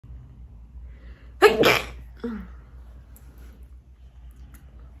Hi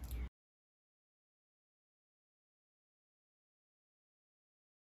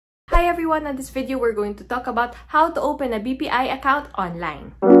everyone, in this video we're going to talk about how to open a BPI account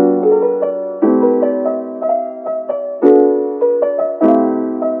online.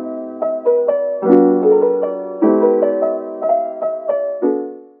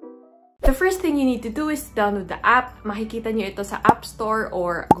 The first thing you need to do is to download the app. Makikita nyo ito sa App Store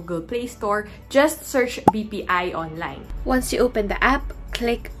or Google Play Store. Just search BPI online. Once you open the app,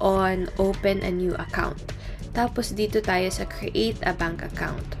 click on Open a New Account. Tapos dito tayo sa Create a Bank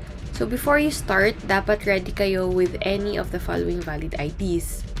Account. So before you start, dapat ready kayo with any of the following valid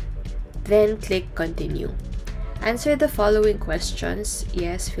IDs. Then click Continue. Answer the following questions.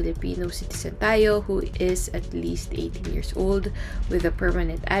 Yes, Filipino citizen tayo who is at least 18 years old with a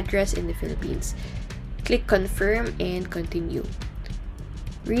permanent address in the Philippines. Click Confirm and Continue.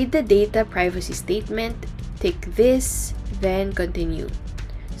 Read the data privacy statement. Tick this, then Continue.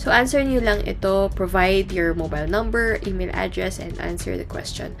 So, answer nyo lang ito, provide your mobile number, email address, and answer the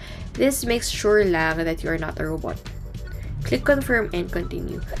question. This makes sure lang that you are not a robot. Click Confirm and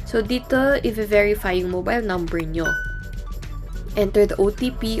Continue. So, dito, i-verify yung mobile number nyo. Enter the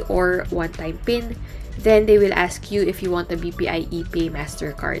OTP or one-time PIN. Then, they will ask you if you want a BPI ePay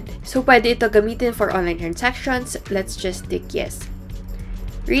MasterCard. So, pwede ito gamitin for online transactions. Let's just tick yes.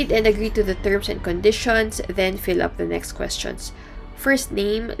 Read and agree to the terms and conditions, then fill up the next questions. First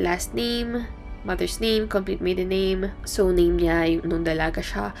name, last name, mother's name, complete maiden name, so name niya yung nung dalaga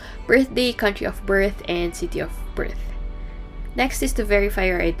siya, birthday, country of birth, and city of birth. Next is to verify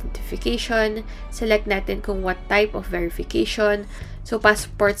your identification. Select natin kung what type of verification. So,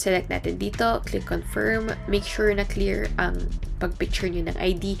 passport, select natin dito. Click confirm. Make sure na clear ang pagpicture nyo ng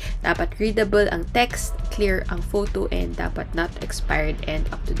ID. Dapat readable ang text, clear ang photo, and dapat not expired and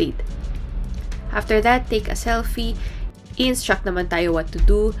up to date. After that, take a selfie. I-instruct naman tayo what to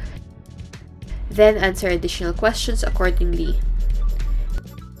do. Then, answer additional questions accordingly.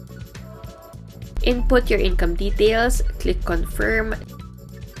 Input your income details. Click confirm.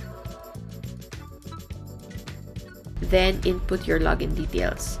 Then, input your login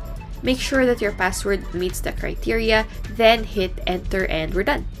details. Make sure that your password meets the criteria. Then, hit enter and we're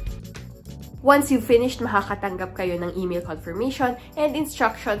done. Once you've finished, makakatanggap kayo ng email confirmation and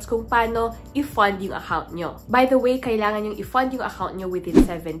instructions kung paano i-fund yung account nyo. By the way, kailangan yung i-fund yung account nyo within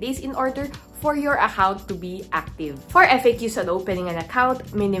 7 days in order for your account to be active. For FAQs on opening an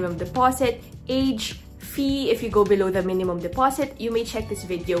account, minimum deposit, age, fee, if you go below the minimum deposit, you may check this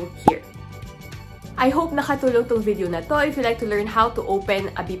video here. I hope nakatulong tong video na to. If you'd like to learn how to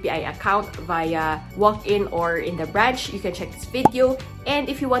open a BPI account via walk-in or in the branch, you can check this video. And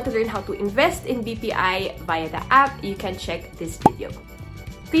if you want to learn how to invest in BPI via the app, you can check this video.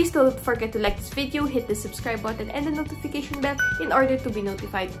 Please don't forget to like this video, hit the subscribe button and the notification bell in order to be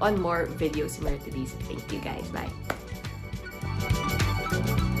notified on more videos similar to these. Thank you guys. Bye.